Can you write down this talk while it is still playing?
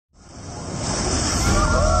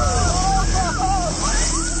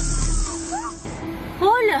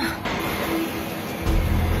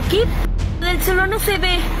LaFleur no se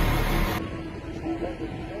ve.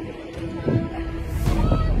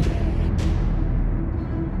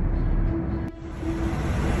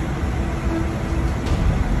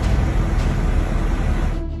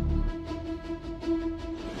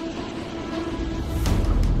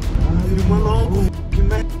 Filma logo, que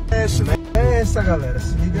merda é essa, né? É essa, galera,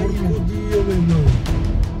 se liga aí. Bom dia, meu irmão.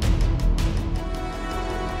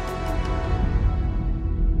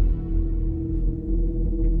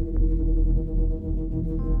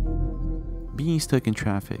 Being stuck in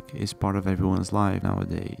traffic is part of everyone's life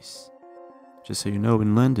nowadays. Just so you know,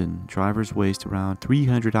 in London, drivers waste around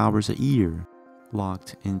 300 hours a year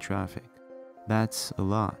locked in traffic. That's a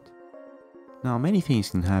lot. Now, many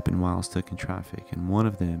things can happen while stuck in traffic, and one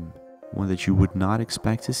of them, one that you would not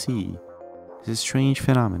expect to see, is a strange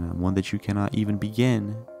phenomenon, one that you cannot even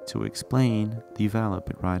begin to explain,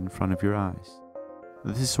 develop it right in front of your eyes.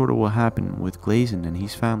 This is sort of what happened with Glazon and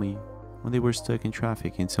his family when they were stuck in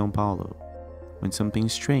traffic in São Paulo, when something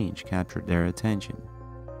strange captured their attention.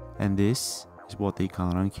 And this is what they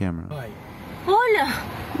caught on camera. Olha!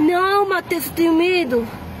 Não, Matheus, eu tenho medo.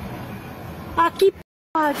 Aqui,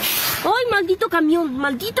 pai. Oi, maldito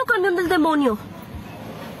camión del demonio.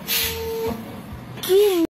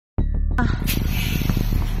 Que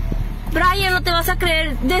Brian, no te vas a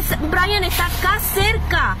creer. Brian está acá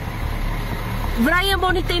cerca. Brian,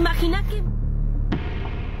 vos ni te imaginas que...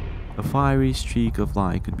 A fiery streak of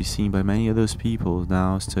light could be seen by many of those people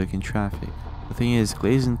now stuck in traffic. The thing is,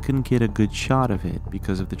 Glazon couldn't get a good shot of it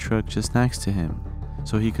because of the truck just next to him,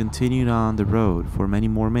 so he continued on the road for many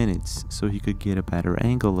more minutes so he could get a better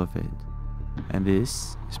angle of it. And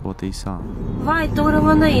this is what they saw. Vai, tô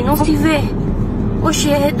gravando aí, não se vê. Oxe,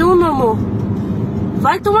 é redondo, amor.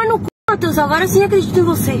 Vai tomar no c, Matheus, agora sim acredito em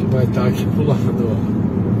você. Vai estar aqui pro lado,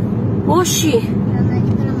 ó. Oxi.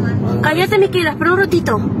 Cállate, Miquela, espera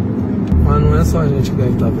ratito. Mas não é só a gente que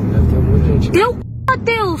deve estar vendo, né? Tem um monte de gente. Teu c,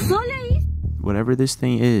 Matheus, olha isso. Whatever this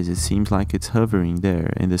thing is, it seems like it's hovering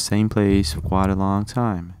there in the same place for quite a long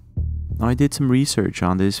time. Now, I did some research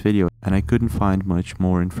on this video and I couldn't find much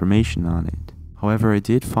more information on it. However, I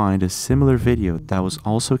did find a similar video that was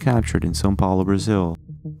also captured in São Paulo, Brazil.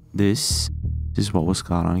 This is what was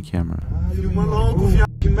caught on camera. Filma logo,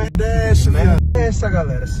 viado, que merda é essa, né? É essa,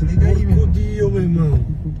 galera, se liga aí, meu irmão.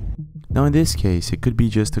 Now, in this case, it could be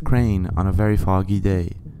just a crane on a very foggy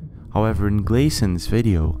day. However, in Glazon's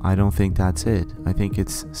video, I don't think that's it. I think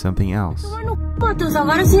it's something else. Vai no c, Matheus,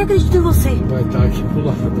 agora sim acredito em você. Vai estar aqui pro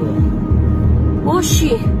lado, ó.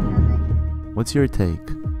 Oxi. What's your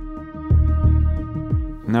take?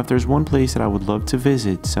 Now, if there's one place that I would love to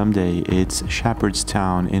visit someday, it's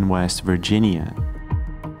Shepherdstown in West Virginia.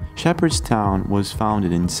 Shepherdstown was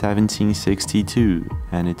founded in 1762,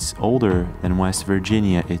 and it's older than West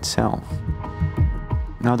Virginia itself.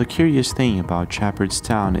 Now, the curious thing about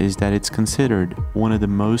Shepherdstown is that it's considered one of the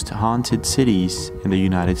most haunted cities in the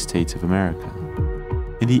United States of America.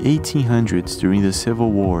 In the 1800s, during the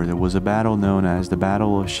Civil War, there was a battle known as the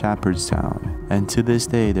Battle of Shepherdstown, and to this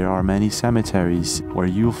day there are many cemeteries where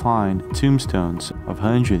you'll find tombstones of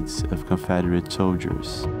hundreds of Confederate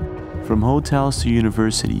soldiers. From hotels to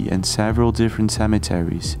university and several different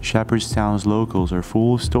cemeteries, Shepherdstown's locals are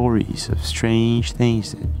full of stories of strange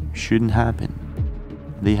things that shouldn't happen.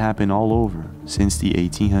 They happen all over since the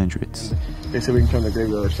 1800s. They said we can turn the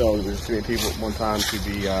graveyard ourselves. There's too many people at one time to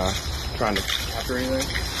be trying to capture anything.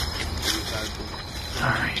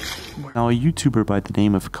 Now, a YouTuber by the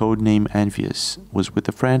name of Codename Envious was with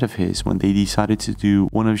a friend of his when they decided to do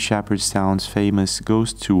one of Shepherdstown's famous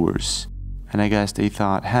ghost tours. And I guess they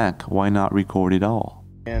thought, heck, why not record it all?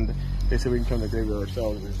 And they said we can turn the graveyard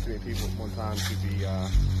ourselves. There's too many people at one time to be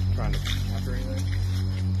trying to capture anything.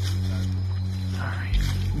 Alright,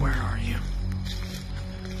 where are you?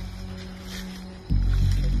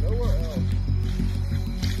 Nowhere else.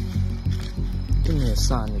 Give me a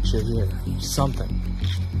sign that you're here. Something.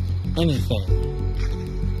 Anything.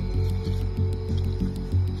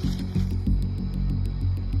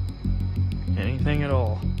 Anything at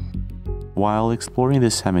all. While exploring the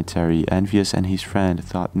cemetery, Envious and his friend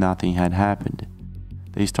thought nothing had happened.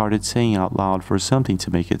 They started saying out loud for something to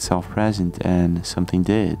make itself present, and something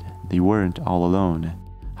did. They weren't all alone.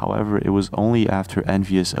 However, it was only after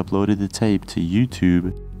Envious uploaded the tape to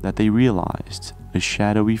YouTube that they realized a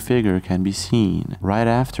shadowy figure can be seen right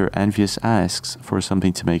after Envious asks for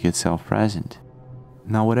something to make itself present.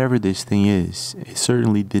 Now, whatever this thing is, it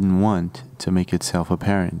certainly didn't want to make itself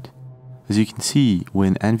apparent. As you can see,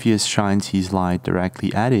 when Envious shines his light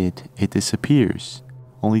directly at it, it disappears,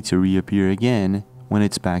 only to reappear again when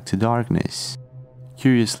it's back to darkness.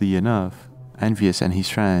 Curiously enough, Envious and his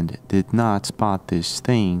friend did not spot this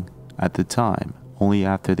thing at the time, only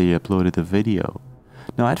after they uploaded the video.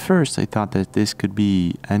 Now at first I thought that this could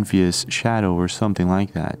be envious shadow or something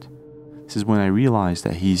like that. This is when I realized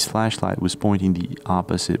that his flashlight was pointing the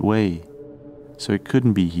opposite way. So it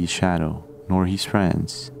couldn't be his shadow, nor his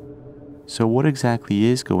friends. So what exactly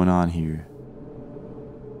is going on here?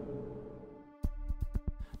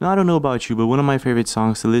 Now I don't know about you, but one of my favorite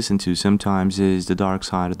songs to listen to sometimes is The Dark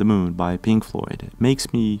Side of the Moon by Pink Floyd. It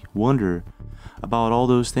makes me wonder about all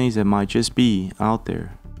those things that might just be out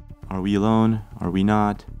there. Are we alone? Are we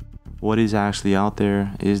not? What is actually out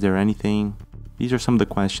there? Is there anything? These are some of the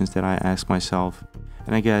questions that I ask myself,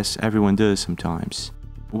 and I guess everyone does sometimes.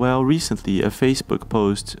 Well, recently a Facebook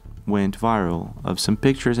post went viral of some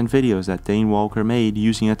pictures and videos that Dane Walker made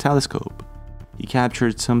using a telescope. He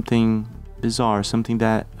captured something bizarre, something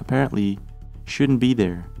that apparently shouldn't be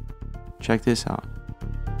there. Check this out.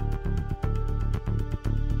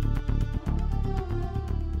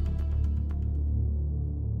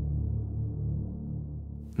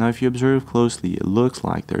 Now if you observe closely, it looks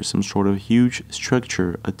like there's some sort of huge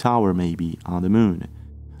structure, a tower maybe, on the moon.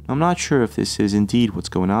 Now, I'm not sure if this is indeed what's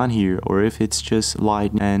going on here or if it's just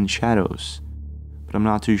light and shadows, but I'm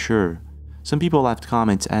not too sure. Some people left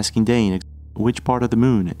comments asking Dane which part of the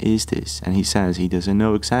moon is this, and he says he doesn't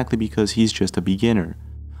know exactly because he's just a beginner.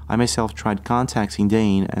 I myself tried contacting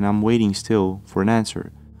Dane and I'm waiting still for an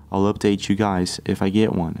answer. I'll update you guys if I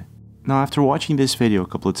get one. Now after watching this video a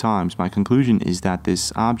couple of times, my conclusion is that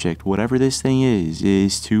this object, whatever this thing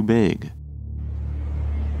is too big.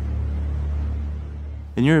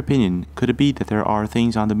 In your opinion, could it be that there are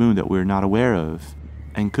things on the moon that we're not aware of?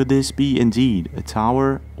 And could this be indeed a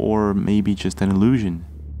tower or maybe just an illusion?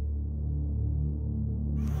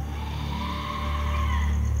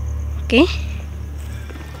 Okay.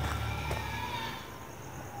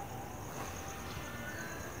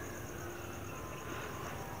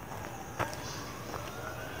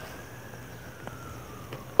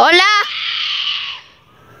 Hola.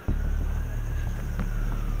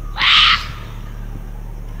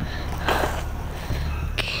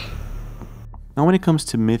 Now when it comes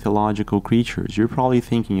to mythological creatures, you're probably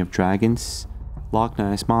thinking of dragons, Loch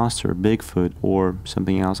Ness Monster, Bigfoot, or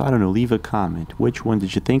something else. I don't know, leave a comment. Which one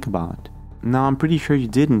did you think about? Now I'm pretty sure you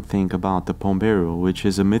didn't think about the pombero, which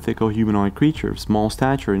is a mythical humanoid creature of small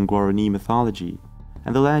stature in Guarani mythology.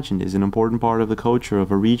 And the legend is an important part of the culture of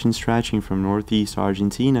a region stretching from northeast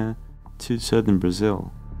Argentina to southern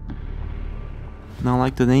Brazil. Now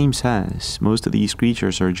like the name says, most of these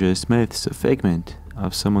creatures are just myths, a figment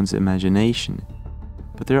of someone's imagination.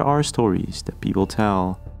 But there are stories that people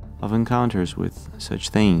tell of encounters with such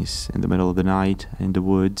things in the middle of the night, in the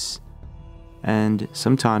woods. And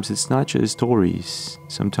sometimes it's not just stories,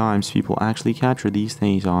 sometimes people actually capture these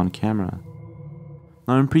things on camera.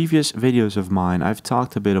 Now in previous videos of mine, I've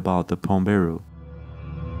talked a bit about the pombero.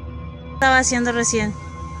 Estaba haciendo recién.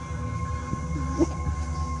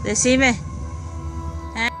 Decime.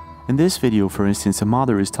 In this video, for instance, a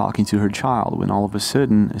mother is talking to her child when all of a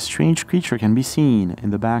sudden a strange creature can be seen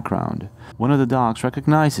in the background. One of the dogs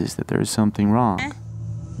recognizes that there is something wrong.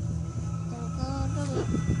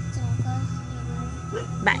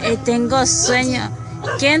 Tengo sueño.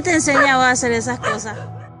 ¿Quién te enseñaba a hacer esas cosas?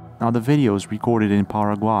 Now the video is recorded in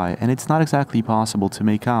Paraguay and it's not exactly possible to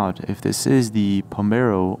make out if this is the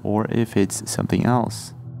pombero or if it's something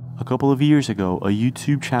else. A couple of years ago, a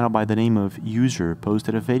YouTube channel by the name of User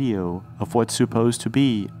posted a video of what's supposed to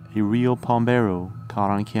be a real pombero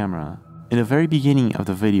caught on camera. In the very beginning of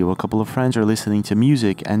the video, a couple of friends are listening to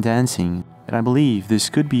music and dancing, and I believe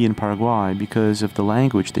this could be in Paraguay because of the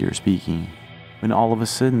language they are speaking, when all of a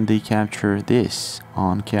sudden they capture this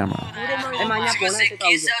on camera.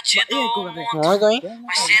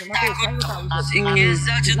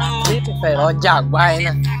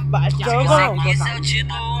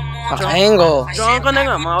 Tengo.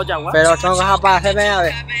 Pero tengo que para se vea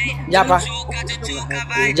de. Ya pa.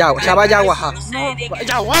 Ya, chava ya guaja.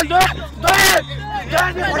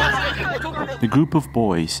 The group of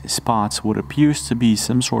boys spots what appears to be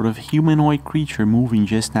some sort of humanoid creature moving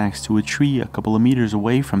just next to a tree a couple of meters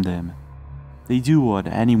away from them. They do what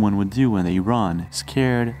anyone would do when they run,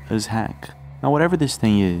 scared as heck. Now whatever this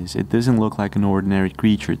thing is, it doesn't look like an ordinary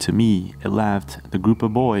creature to me. It left the group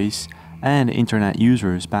of boys and internet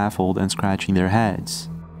users baffled and scratching their heads.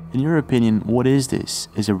 In your opinion, what is this?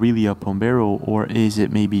 Is it really a pombero or is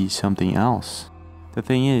it maybe something else? The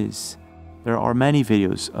thing is, there are many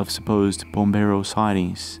videos of supposed pombero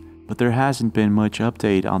sightings, but there hasn't been much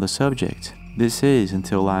update on the subject. This is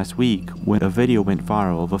until last week when a video went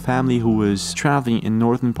viral of a family who was traveling in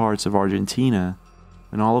northern parts of Argentina,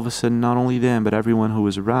 and all of a sudden not only them but everyone who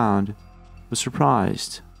was around was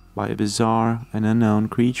surprised by a bizarre and unknown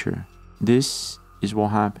creature. This is what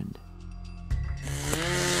happened.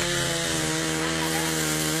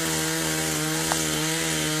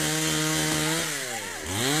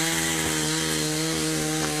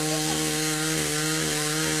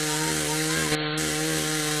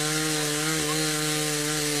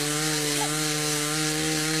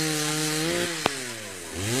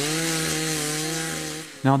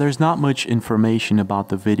 Now there's not much information about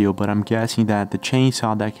the video, but I'm guessing that the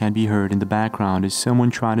chainsaw that can be heard in the background is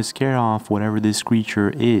someone trying to scare off whatever this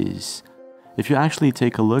creature is. If you actually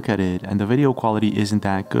take a look at it and the video quality isn't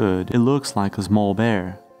that good, it looks like a small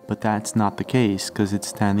bear. But that's not the case because it's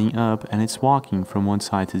standing up and it's walking from one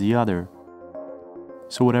side to the other.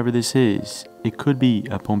 So whatever this is, it could be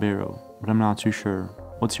a pombero, but I'm not too sure.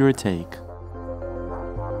 What's your take?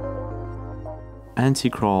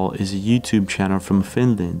 Anticrawl is a YouTube channel from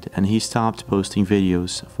Finland and he stopped posting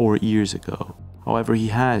videos 4 years ago. However, he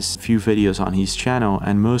has a few videos on his channel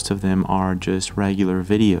and most of them are just regular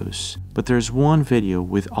videos. But there's one video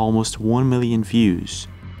with almost 1 million views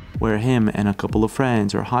where him and a couple of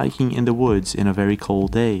friends are hiking in the woods in a very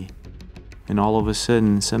cold day. And all of a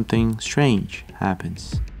sudden something strange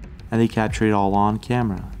happens and they capture it all on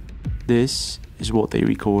camera. This is what they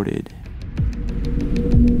recorded.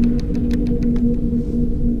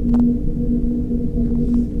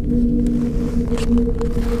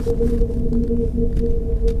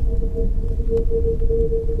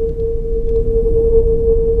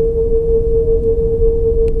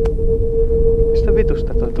 Mistä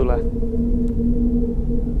vitusta toi tulee?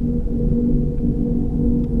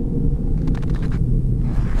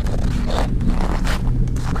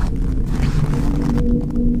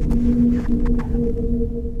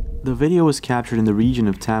 The video was captured in the region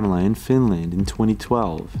of Tamila in Finland in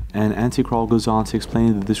 2012, and Anticrawl goes on to explain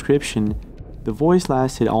in the description, the voice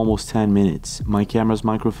lasted almost 10 minutes. My camera's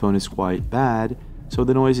microphone is quite bad, so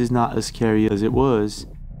the noise is not as scary as it was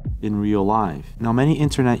in real life. Now many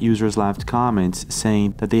internet users left comments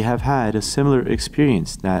saying that they have had a similar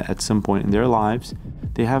experience, that at some point in their lives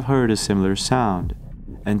they have heard a similar sound.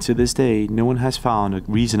 And to this day, no one has found a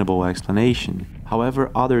reasonable explanation.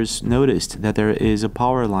 However, others noticed that there is a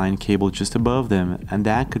power line cable just above them, and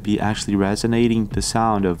that could be actually resonating the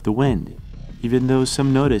sound of the wind. Even though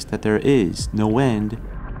some noticed that there is no wind.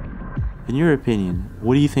 In your opinion,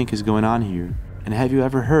 what do you think is going on here? And have you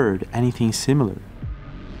ever heard anything similar?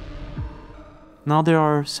 Now there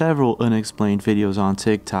are several unexplained videos on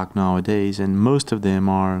TikTok nowadays, and most of them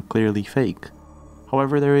are clearly fake.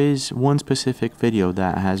 However, there is one specific video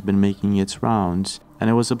that has been making its rounds, and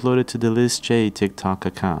it was uploaded to the Liz J TikTok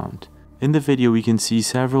account. In the video we can see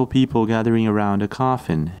several people gathering around a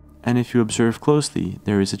coffin, and if you observe closely,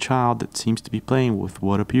 there is a child that seems to be playing with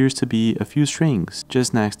what appears to be a few strings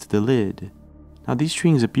just next to the lid. Now these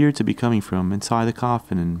strings appear to be coming from inside the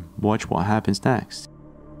coffin, and watch what happens next.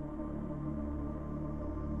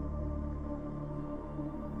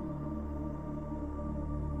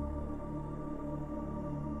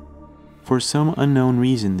 For some unknown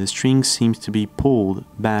reason, the string seems to be pulled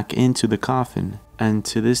back into the coffin, and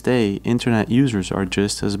to this day, internet users are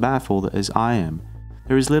just as baffled as I am.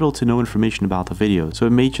 There is little to no information about the video, so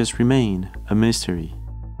it may just remain a mystery.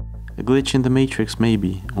 A glitch in the matrix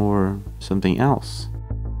maybe, or something else.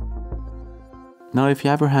 Now if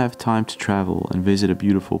you ever have time to travel and visit a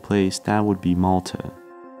beautiful place, that would be Malta.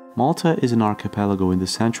 Malta is an archipelago in the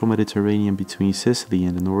central Mediterranean between Sicily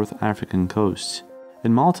and the North African coast.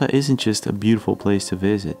 And Malta isn't just a beautiful place to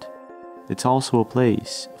visit, it's also a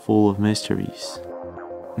place full of mysteries.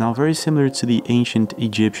 Now very similar to the ancient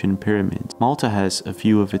Egyptian pyramids, Malta has a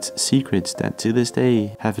few of its secrets that to this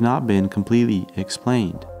day have not been completely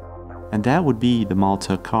explained. And that would be the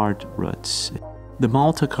Malta cart ruts. The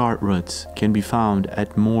Malta cart ruts can be found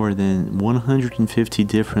at more than 150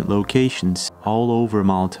 different locations all over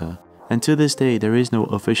Malta. And to this day, there is no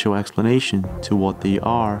official explanation to what they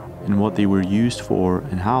are and what they were used for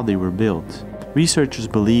and how they were built. Researchers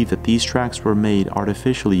believe that these tracks were made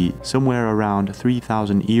artificially somewhere around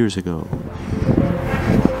 3,000 years ago.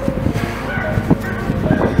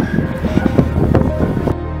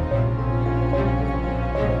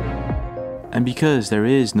 And because there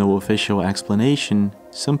is no official explanation,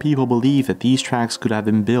 some people believe that these tracks could have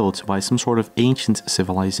been built by some sort of ancient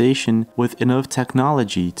civilization with enough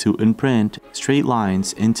technology to imprint straight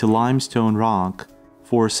lines into limestone rock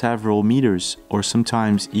for several meters or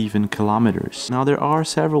sometimes even kilometers. Now there are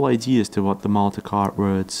several ideas to what the Malta cart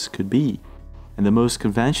ruts could be, and the most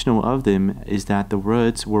conventional of them is that the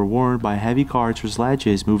ruts were worn by heavy carts or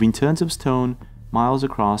sledges moving tons of stone miles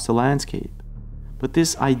across the landscape. But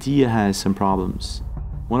this idea has some problems.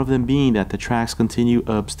 One of them being that the tracks continue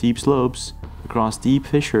up steep slopes, across deep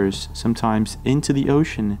fissures, sometimes into the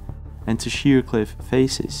ocean, and to sheer cliff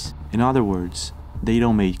faces. In other words, they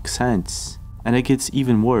don't make sense. And it gets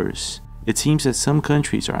even worse. It seems that some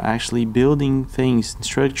countries are actually building things,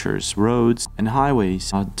 structures, roads, and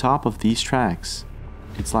highways on top of these tracks.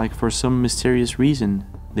 It's like for some mysterious reason,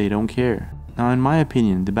 they don't care. Now, in my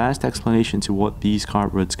opinion, the best explanation to what these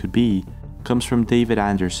cart routes could be comes from David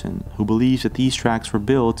Anderson, who believes that these tracks were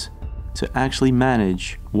built to actually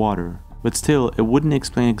manage water. But still, it wouldn't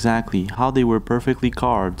explain exactly how they were perfectly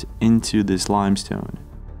carved into this limestone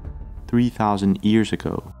 3,000 years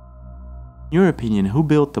ago. In your opinion, who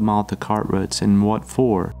built the Malta cart routes and what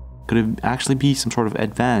for? Could it actually be some sort of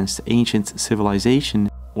advanced ancient civilization,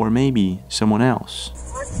 or maybe someone else?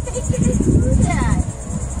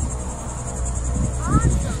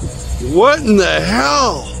 What in the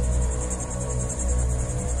hell?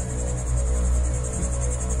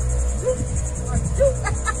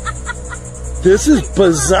 This is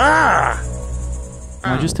bizarre.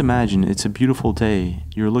 Now just imagine it's a beautiful day,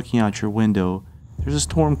 you're looking out your window, there's a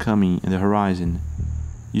storm coming in the horizon.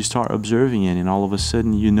 You start observing it and all of a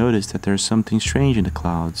sudden you notice that there's something strange in the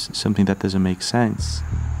clouds, something that doesn't make sense.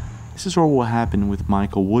 This is what happened with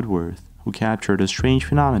Michael Woodworth, who captured a strange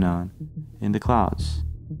phenomenon in the clouds.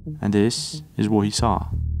 And this is what he saw.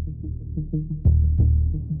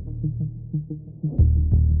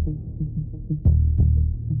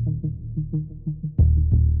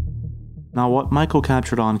 Now what Michael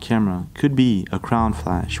captured on camera could be a crown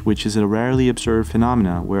flash, which is a rarely observed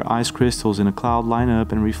phenomena where ice crystals in a cloud line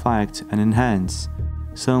up and reflect and enhance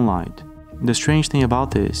sunlight. The strange thing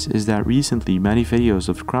about this is that recently many videos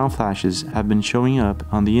of crown flashes have been showing up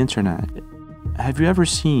on the internet. Have you ever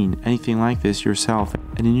seen anything like this yourself?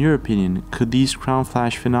 And in your opinion, could these crown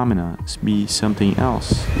flash phenomena be something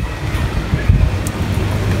else?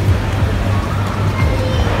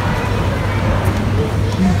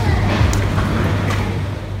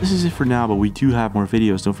 This is it for now, but we do have more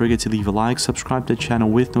videos. Don't forget to leave a like, subscribe to the channel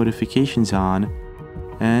with notifications on,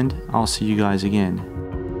 and I'll see you guys again.